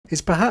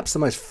He's perhaps the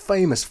most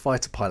famous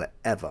fighter pilot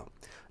ever,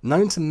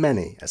 known to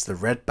many as the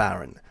Red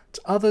Baron,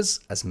 to others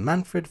as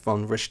Manfred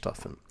von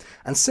Richthofen,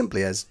 and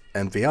simply as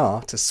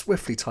MVR to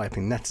swiftly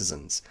typing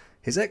netizens.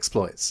 His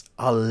exploits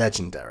are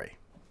legendary.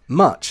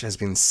 Much has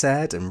been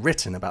said and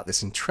written about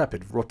this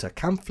intrepid Roter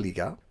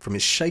Kampfflieger, from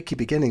his shaky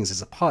beginnings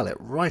as a pilot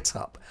right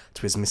up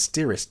to his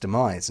mysterious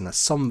demise in a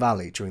Somme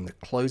Valley during the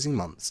closing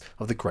months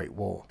of the Great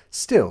War.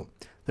 Still,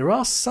 there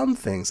are some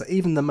things that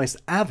even the most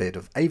avid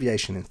of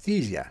aviation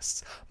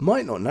enthusiasts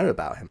might not know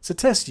about him, so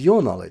test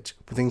your knowledge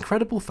with the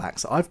incredible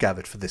facts that I've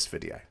gathered for this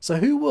video. So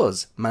who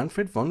was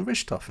Manfred von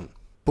Richthofen?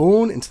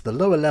 Born into the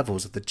lower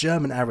levels of the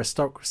German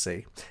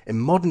aristocracy in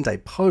modern-day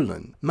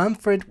Poland,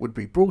 Manfred would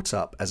be brought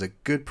up as a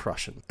good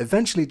Prussian,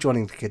 eventually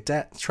joining the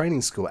cadet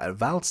training school at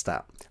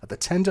Waldstadt at the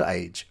tender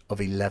age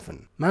of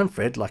 11.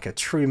 Manfred, like a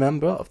true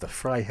member of the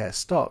Freiherr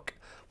stock,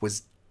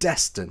 was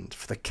destined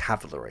for the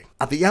cavalry.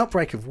 At the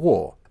outbreak of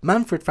war,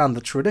 Manfred found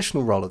the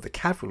traditional role of the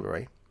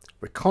cavalry,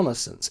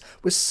 reconnaissance,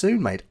 was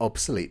soon made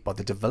obsolete by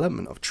the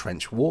development of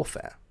trench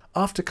warfare.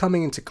 After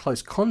coming into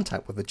close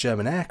contact with the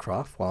German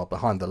aircraft while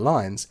behind the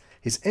lines,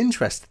 his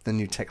interest in the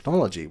new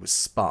technology was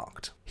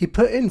sparked. He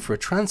put in for a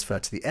transfer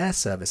to the air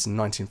service in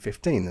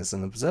 1915 as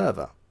an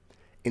observer,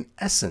 in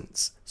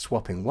essence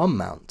swapping one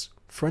mount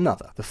for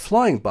another. The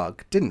flying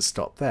bug didn't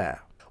stop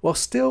there. While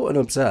still an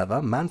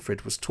observer,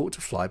 Manfred was taught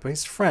to fly by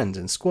his friend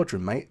and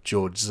squadron mate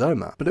George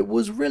Zomer, but it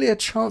was really a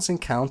chance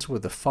encounter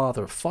with the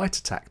father of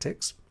fighter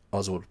tactics,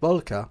 Oswald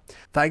Boelcke,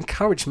 that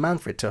encouraged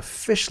Manfred to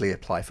officially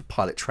apply for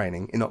pilot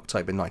training in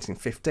October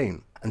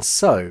 1915, and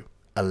so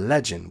a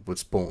legend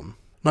was born.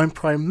 Known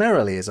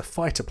primarily as a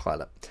fighter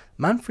pilot,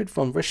 Manfred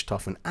von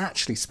Richthofen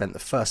actually spent the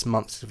first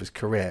months of his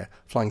career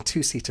flying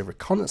two-seater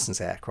reconnaissance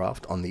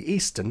aircraft on the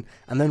Eastern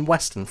and then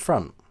Western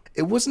Front.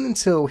 It wasn't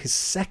until his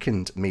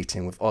second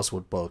meeting with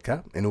Oswald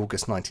Boelcke in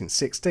August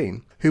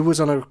 1916, who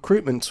was on a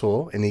recruitment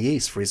tour in the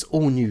East for his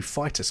all-new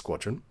fighter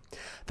squadron,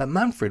 that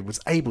Manfred was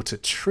able to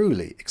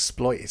truly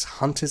exploit his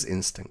hunter's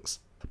instincts.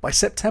 By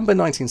September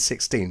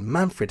 1916,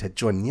 Manfred had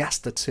joined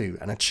Jasta 2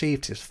 and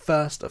achieved his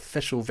first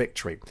official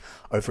victory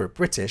over a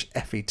British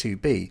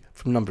FE-2B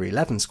from No.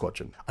 11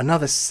 Squadron.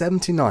 Another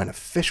 79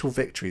 official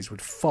victories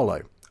would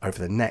follow over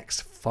the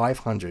next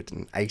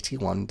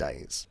 581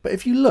 days. But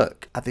if you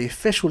look at the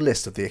official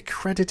list of the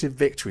accredited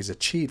victories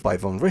achieved by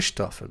von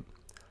Richthofen,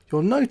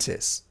 you'll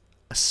notice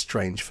a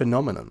strange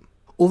phenomenon.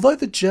 Although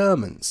the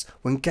Germans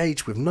were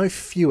engaged with no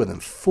fewer than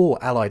 4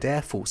 Allied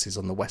air forces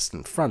on the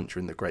Western Front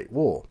during the Great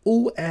War,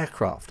 all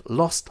aircraft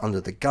lost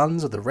under the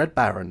guns of the Red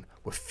Baron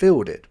were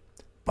fielded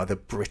by the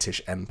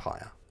British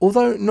Empire.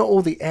 Although not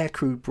all the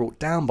aircrew brought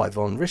down by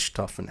von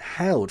Richthofen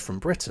hailed from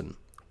Britain,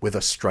 with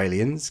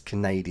Australians,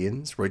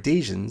 Canadians,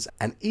 Rhodesians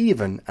and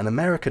even an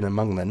American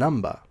among their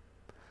number,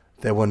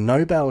 there were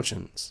no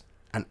Belgians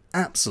and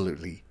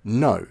absolutely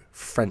no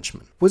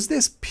Frenchmen. Was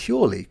this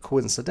purely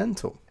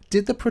coincidental?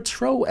 Did the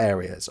patrol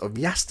areas of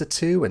Jasta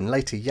 2 and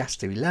later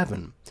Jasta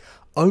 11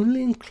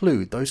 only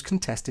include those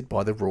contested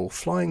by the Royal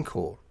Flying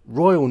Corps,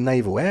 Royal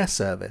Naval Air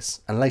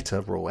Service and later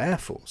Royal Air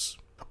Force?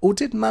 Or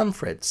did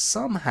Manfred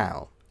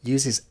somehow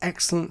use his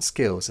excellent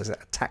skills as a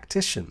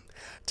tactician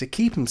to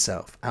keep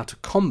himself out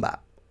of combat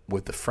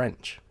with the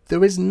French?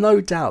 There is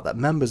no doubt that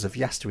members of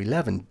Jasta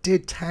 11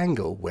 did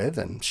tangle with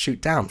and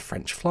shoot down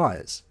French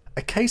flyers.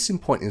 A case in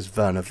point is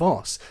Werner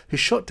Voss, who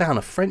shot down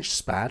a French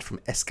Spad from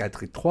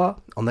Escadrille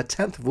 3 on the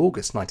 10th of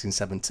August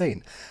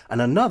 1917,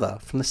 and another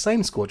from the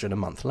same squadron a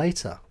month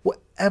later.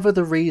 Whatever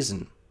the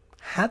reason,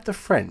 had the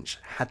French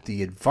had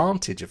the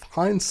advantage of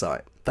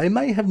hindsight, they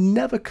may have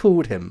never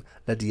called him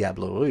Le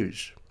Diable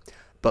Rouge,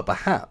 but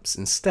perhaps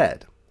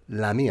instead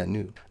L'Ami à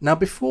nous. Now,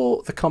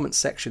 before the comment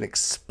section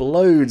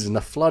explodes in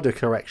a flood of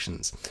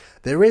corrections,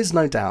 there is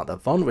no doubt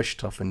that von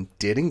Richthofen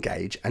did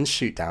engage and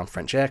shoot down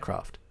French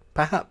aircraft.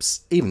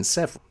 Perhaps even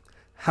several.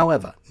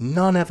 However,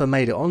 none ever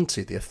made it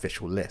onto the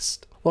official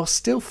list. While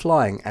still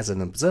flying as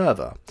an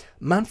observer,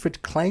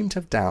 Manfred claimed to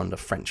have downed a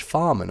French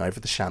fireman over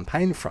the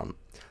Champagne front,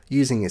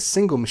 using his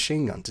single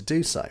machine gun to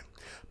do so,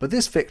 but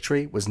this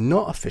victory was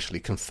not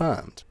officially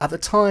confirmed. At the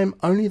time,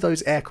 only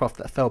those aircraft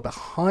that fell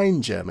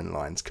behind German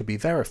lines could be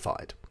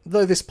verified,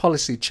 though this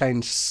policy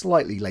changed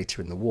slightly later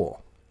in the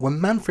war.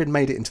 When Manfred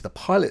made it into the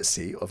pilot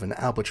seat of an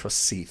Albatros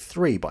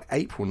C-3 by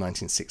April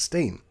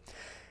 1916,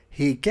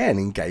 he again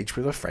engaged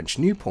with a French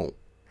Nieuport,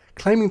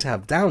 claiming to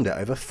have downed it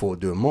over Fort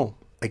Douaumont.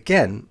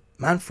 Again,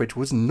 Manfred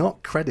was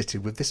not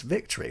credited with this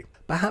victory.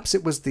 Perhaps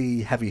it was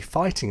the heavy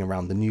fighting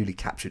around the newly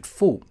captured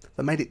fort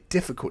that made it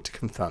difficult to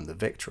confirm the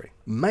victory.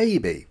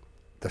 Maybe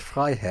the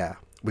Freiherr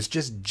was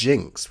just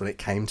jinxed when it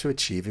came to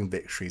achieving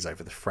victories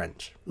over the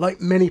French.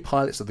 Like many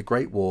pilots of the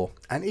Great War,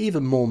 and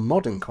even more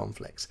modern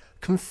conflicts,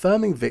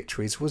 confirming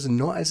victories was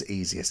not as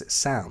easy as it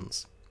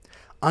sounds.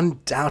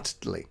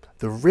 Undoubtedly,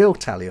 the real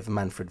tally of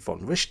Manfred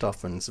von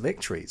Richthofen's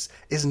victories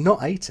is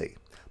not 80,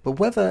 but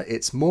whether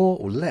it's more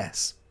or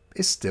less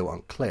is still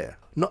unclear.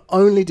 Not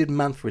only did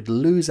Manfred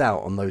lose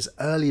out on those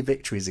early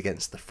victories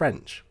against the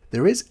French,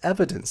 there is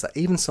evidence that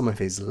even some of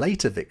his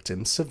later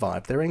victims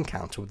survived their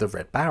encounter with the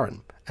Red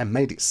Baron and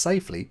made it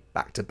safely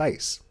back to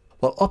base.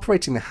 While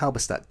operating the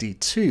Halberstadt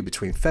D2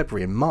 between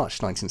February and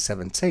March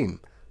 1917,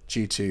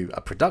 due to a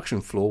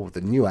production flaw with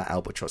the newer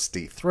Albatros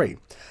D3,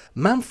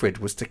 Manfred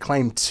was to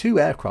claim 2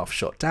 aircraft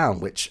shot down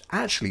which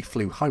actually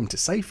flew home to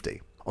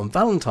safety. On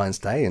Valentine's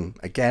Day and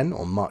again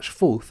on March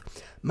 4th,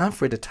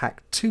 Manfred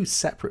attacked 2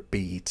 separate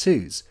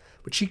BE-2s,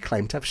 which he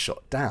claimed to have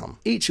shot down,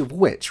 each of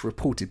which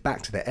reported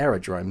back to their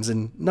aerodromes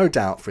and no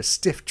doubt for a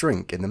stiff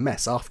drink in the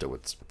mess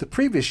afterwards. The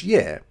previous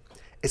year,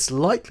 it's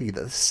likely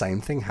that the same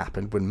thing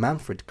happened when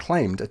Manfred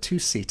claimed a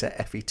 2-seater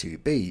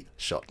Fe-2B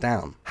shot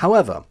down.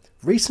 However,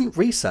 recent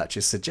research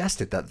has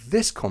suggested that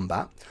this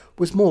combat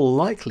was more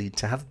likely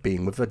to have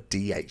been with a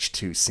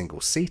DH-2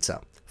 single-seater,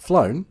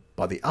 flown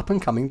by the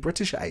up-and-coming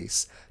British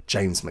ace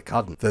James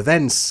McCudden. The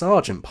then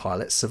sergeant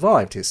pilot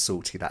survived his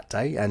sortie that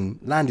day and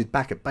landed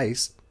back at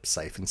base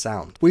safe and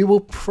sound. We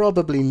will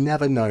probably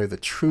never know the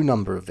true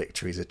number of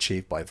victories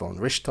achieved by von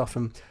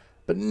Richthofen,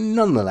 but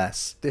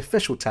nonetheless, the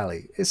official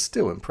tally is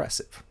still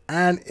impressive.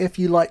 And if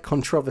you like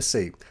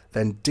controversy,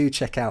 then do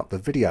check out the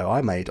video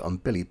I made on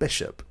Billy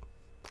Bishop.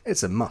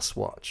 It's a must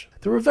watch.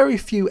 There are very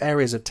few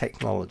areas of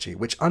technology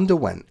which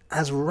underwent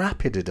as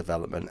rapid a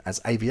development as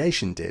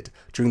aviation did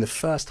during the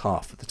first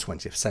half of the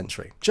 20th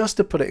century. Just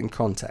to put it in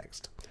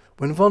context,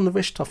 when von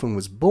Richthofen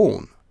was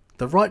born,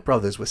 the Wright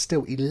brothers were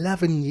still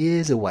 11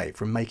 years away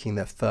from making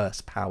their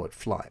first powered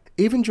flight.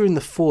 Even during the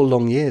 4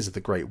 long years of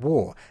the Great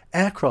War,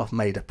 aircraft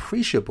made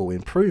appreciable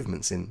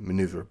improvements in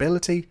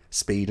manoeuvrability,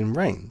 speed and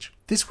range.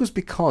 This was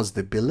because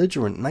the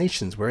belligerent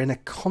nations were in a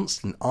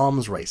constant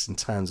arms race in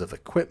terms of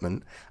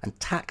equipment and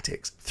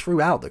tactics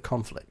throughout the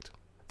conflict.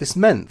 This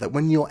meant that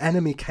when your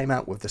enemy came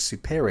out with the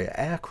superior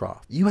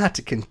aircraft, you had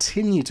to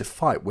continue to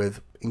fight with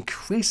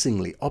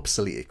increasingly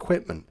obsolete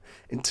equipment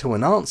until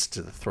an answer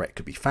to the threat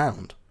could be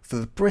found. For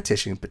the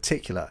British in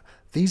particular,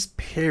 these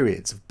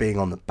periods of being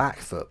on the back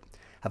foot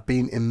have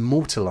been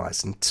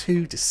immortalised in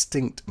 2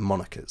 distinct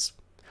monikers,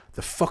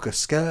 the Fokker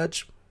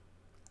Scourge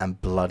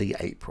and Bloody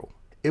April.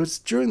 It was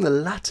during the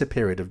latter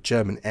period of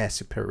German air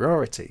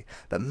superiority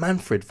that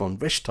Manfred von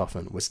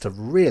Richthofen was to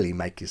really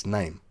make his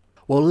name.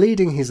 While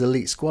leading his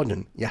elite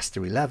squadron,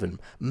 Jaster 11,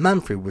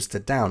 Manfred was to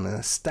down an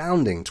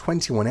astounding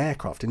 21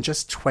 aircraft in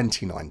just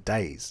 29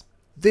 days.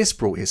 This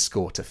brought his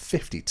score to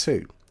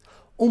 52.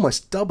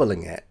 Almost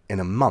doubling it in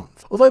a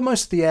month. Although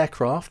most of the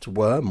aircraft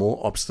were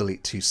more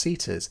obsolete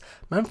 2-seaters,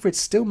 Manfred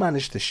still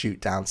managed to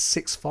shoot down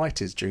 6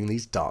 fighters during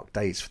these dark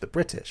days for the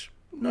British.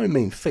 No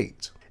mean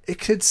feat. It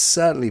could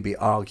certainly be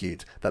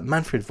argued that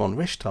Manfred von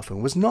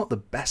Richthofen was not the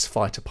best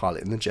fighter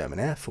pilot in the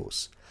German Air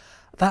Force.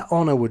 That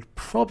honour would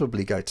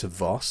probably go to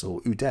Voss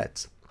or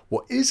Udet.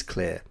 What is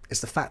clear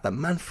is the fact that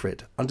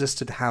Manfred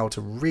understood how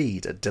to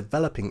read a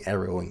developing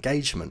aerial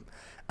engagement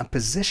and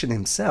position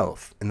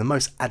himself in the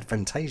most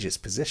advantageous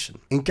position.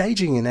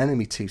 Engaging an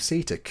enemy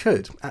 2-seater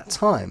could, at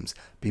times,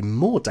 be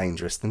more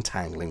dangerous than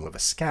tangling with a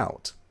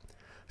scout,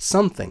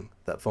 something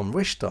that von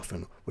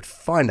Richthofen would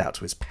find out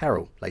to his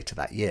peril later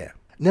that year.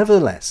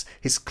 Nevertheless,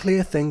 his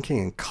clear thinking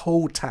and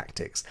cold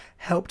tactics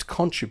helped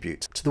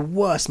contribute to the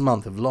worst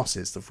month of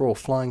losses the Royal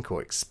Flying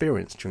Corps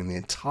experienced during the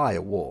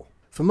entire war.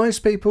 For most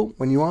people,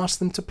 when you ask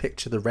them to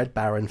picture the Red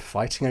Baron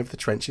fighting over the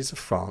trenches of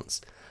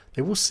France,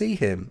 they will see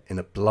him in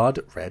a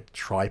blood-red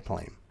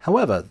triplane.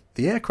 However,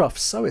 the aircraft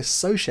so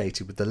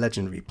associated with the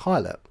legendary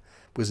pilot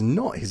was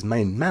not his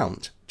main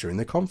mount during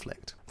the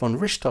conflict. Von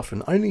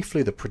Richthofen only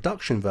flew the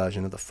production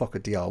version of the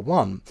Fokker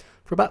DR-1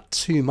 for about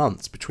 2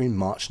 months between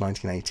March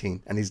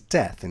 1918 and his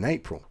death in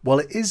April. While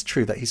it is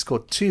true that he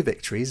scored 2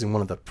 victories in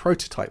one of the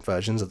prototype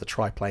versions of the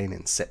triplane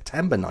in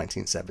September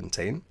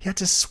 1917, he had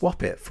to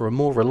swap it for a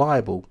more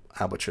reliable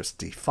Albatros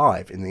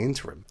D5 in the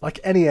interim. Like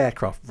any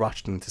aircraft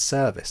rushed into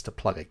service to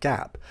plug a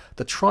gap,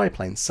 the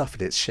triplane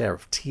suffered its share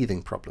of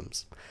teething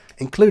problems,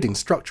 including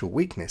structural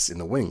weakness in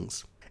the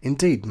wings.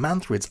 Indeed,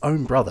 Manfred's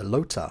own brother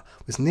Lothar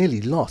was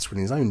nearly lost when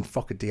his own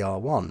Fokker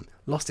DR-1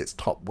 lost its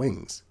top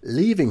wings,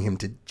 leaving him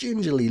to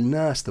gingerly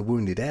nurse the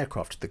wounded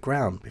aircraft to the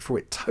ground before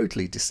it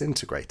totally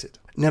disintegrated.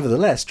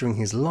 Nevertheless, during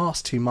his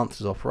last 2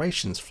 months of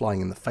operations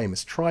flying in the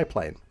famous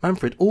triplane,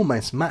 Manfred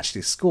almost matched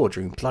his score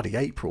during Bloody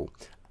April,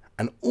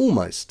 and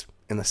almost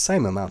in the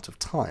same amount of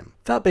time.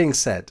 That being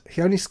said,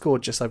 he only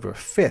scored just over a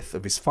fifth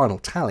of his final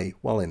tally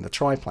while in the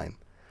triplane,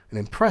 an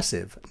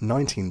impressive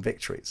 19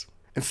 victories.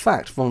 In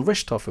fact, von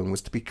Richthofen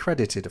was to be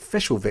credited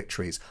official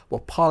victories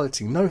while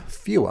piloting no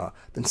fewer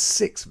than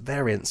 6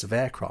 variants of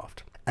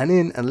aircraft, and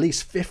in at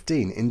least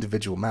 15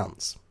 individual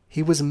mounts.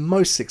 He was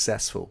most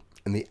successful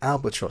in the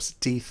Albatros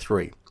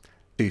D3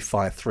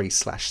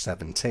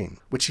 253/17,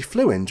 which he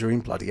flew in during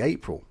Bloody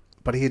April,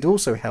 but he had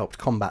also helped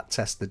combat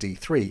test the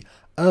D3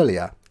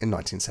 earlier in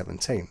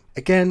 1917.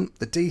 Again,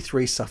 the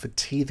D3 suffered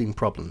teething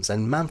problems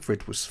and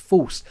Manfred was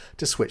forced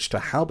to switch to a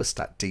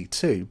Halberstadt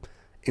D2,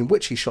 in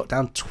which he shot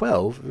down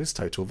 12 of his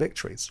total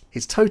victories.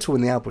 His total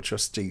in the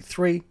Albatros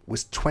D3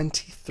 was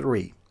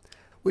 23,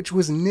 which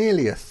was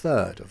nearly a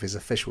third of his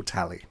official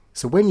tally.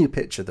 So when you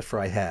picture the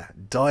Freiherr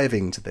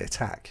diving to the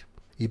attack,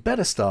 you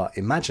better start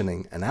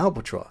imagining an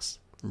Albatros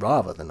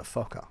rather than a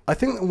Fokker. I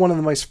think that one of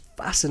the most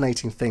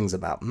fascinating things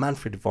about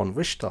Manfred von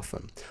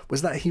Richthofen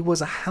was that he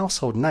was a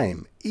household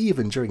name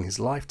even during his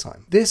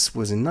lifetime. This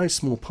was in no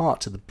small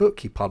part to the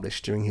book he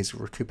published during his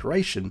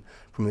recuperation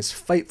from his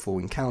fateful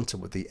encounter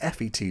with the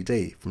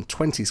Fe-2D from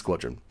 20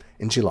 Squadron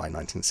in July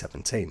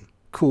 1917.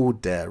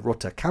 Called Der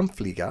Rote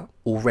Kampfflieger,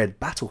 or Red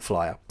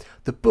Battleflyer,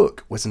 the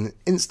book was an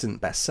instant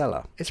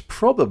bestseller. It's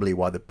probably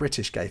why the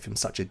British gave him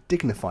such a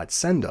dignified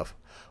send-off,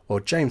 while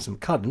James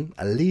McCudden,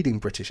 a leading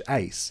British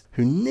ace,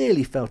 who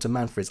nearly fell to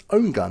Manfred's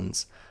own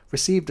guns,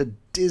 received a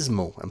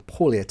dismal and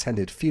poorly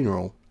attended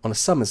funeral on a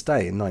summer's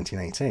day in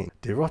 1918.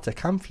 Der Rote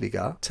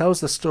Kampfflieger tells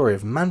the story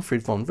of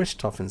Manfred von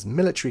Richthofen's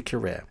military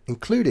career,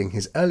 including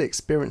his early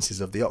experiences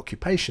of the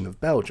occupation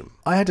of Belgium.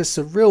 I had a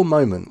surreal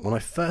moment when I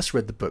first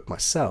read the book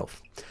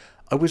myself.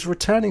 I was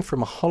returning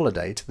from a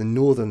holiday to the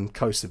northern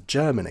coast of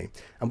Germany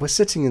and was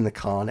sitting in the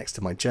car next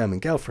to my German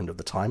girlfriend of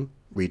the time,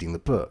 reading the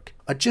book.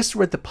 I just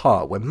read the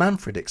part where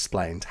Manfred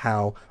explained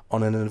how,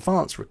 on an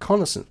advance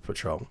reconnaissance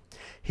patrol,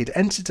 he'd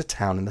entered a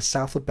town in the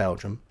south of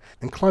Belgium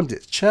and climbed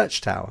its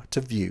church tower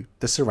to view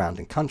the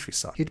surrounding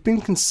countryside. He'd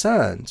been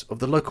concerned of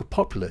the local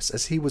populace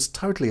as he was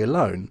totally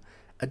alone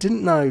and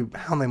didn't know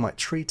how they might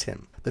treat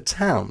him. The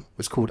town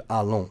was called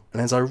Arlon,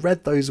 and as I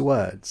read those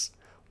words,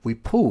 we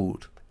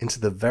pulled into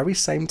the very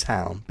same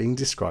town being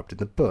described in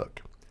the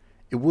book.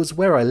 It was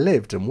where I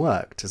lived and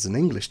worked as an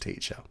English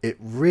teacher. It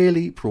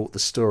really brought the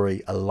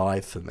story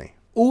alive for me.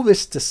 All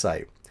this to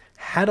say,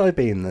 had I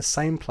been in the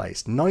same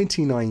place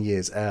 99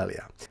 years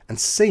earlier and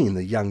seen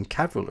the young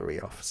cavalry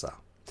officer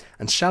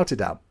and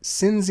shouted out,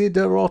 "Sind Sie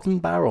der Roten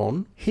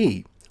Baron?"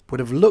 he would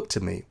have looked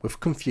at me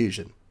with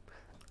confusion,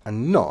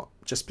 and not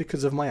just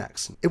because of my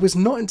accent. It was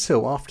not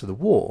until after the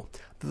war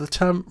that the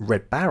term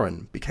Red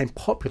Baron became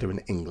popular in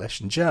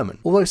English and German.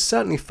 Although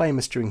certainly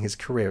famous during his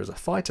career as a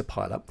fighter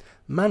pilot,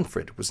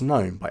 Manfred was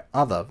known by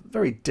other,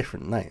 very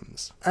different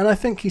names. And I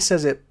think he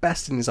says it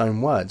best in his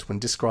own words when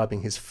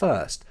describing his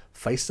first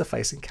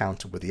face-to-face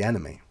encounter with the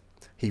enemy.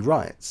 He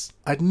writes,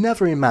 "I'd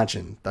never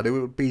imagined that it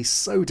would be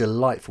so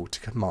delightful to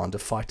command a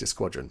fighter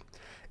squadron.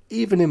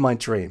 Even in my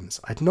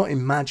dreams, I'd not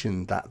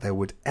imagined that there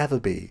would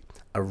ever be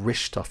a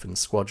Richthofen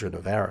squadron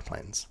of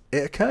aeroplanes.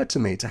 It occurred to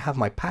me to have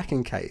my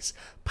packing case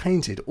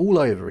painted all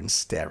over in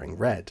staring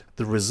red.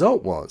 The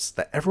result was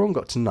that everyone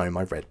got to know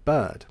my red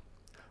bird.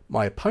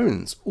 My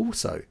opponents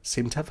also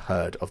seemed to have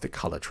heard of the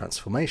colour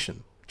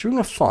transformation. During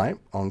a fight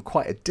on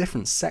quite a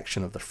different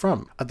section of the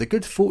front, I had the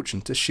good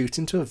fortune to shoot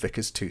into a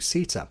Vickers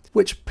two-seater,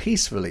 which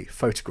peacefully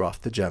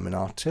photographed the German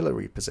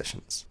artillery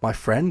positions. My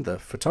friend, the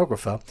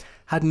photographer,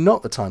 had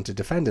not the time to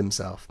defend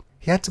himself.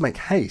 He had to make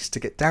haste to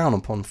get down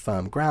upon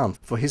firm ground,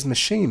 for his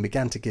machine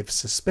began to give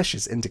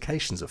suspicious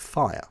indications of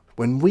fire.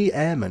 When we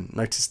airmen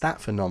notice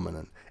that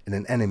phenomenon in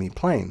an enemy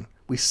plane,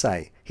 we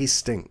say, 'He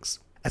stinks.'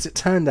 As it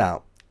turned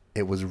out,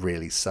 it was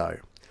really so.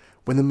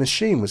 When the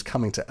machine was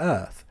coming to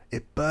earth,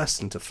 it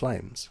burst into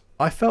flames.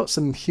 I felt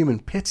some human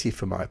pity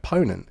for my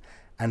opponent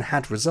and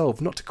had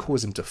resolved not to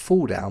cause him to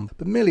fall down,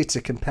 but merely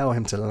to compel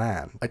him to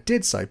land. I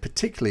did so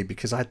particularly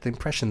because I had the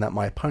impression that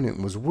my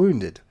opponent was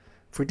wounded,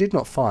 for he did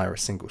not fire a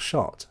single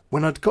shot.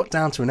 When I'd got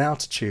down to an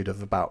altitude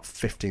of about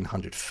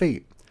 1,500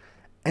 feet,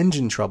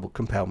 engine trouble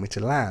compelled me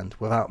to land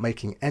without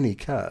making any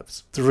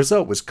curves. The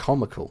result was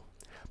comical.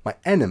 My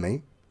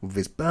enemy, with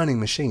his burning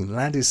machine,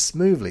 landed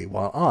smoothly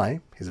while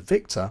I, his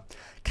victor,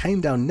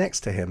 came down next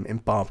to him in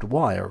barbed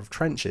wire of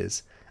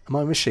trenches, and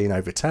my machine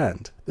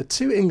overturned. The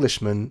two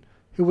Englishmen,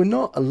 who were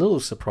not a little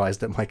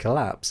surprised at my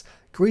collapse,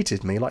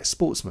 greeted me like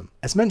sportsmen.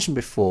 As mentioned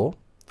before,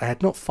 I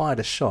had not fired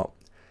a shot,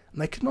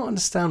 and they could not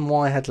understand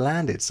why I had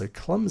landed so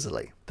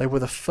clumsily. They were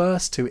the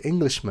first two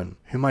Englishmen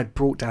whom I had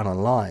brought down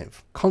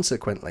alive.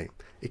 Consequently,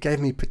 it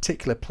gave me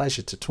particular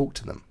pleasure to talk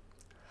to them.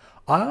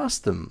 I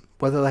asked them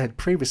whether they had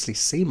previously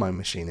seen my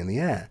machine in the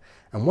air,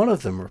 and one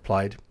of them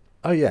replied,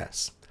 "Oh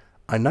yes,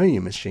 I know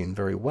your machine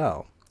very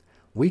well.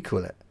 We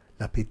call it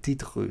La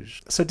Petite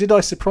Rouge." So did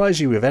I surprise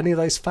you with any of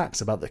those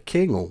facts about the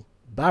king or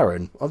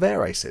baron of air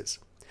races?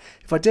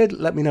 If I did,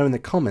 let me know in the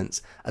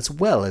comments, as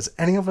well as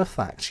any other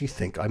facts you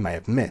think I may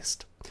have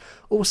missed.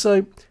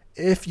 Also,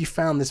 if you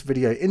found this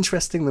video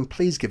interesting, then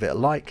please give it a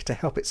like to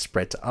help it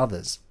spread to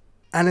others.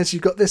 And as you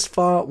got this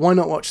far, why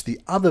not watch the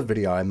other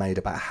video I made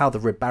about how the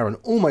Red Baron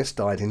almost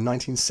died in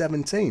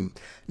 1917,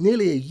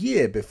 nearly a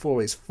year before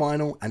his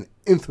final and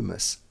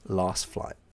infamous last flight.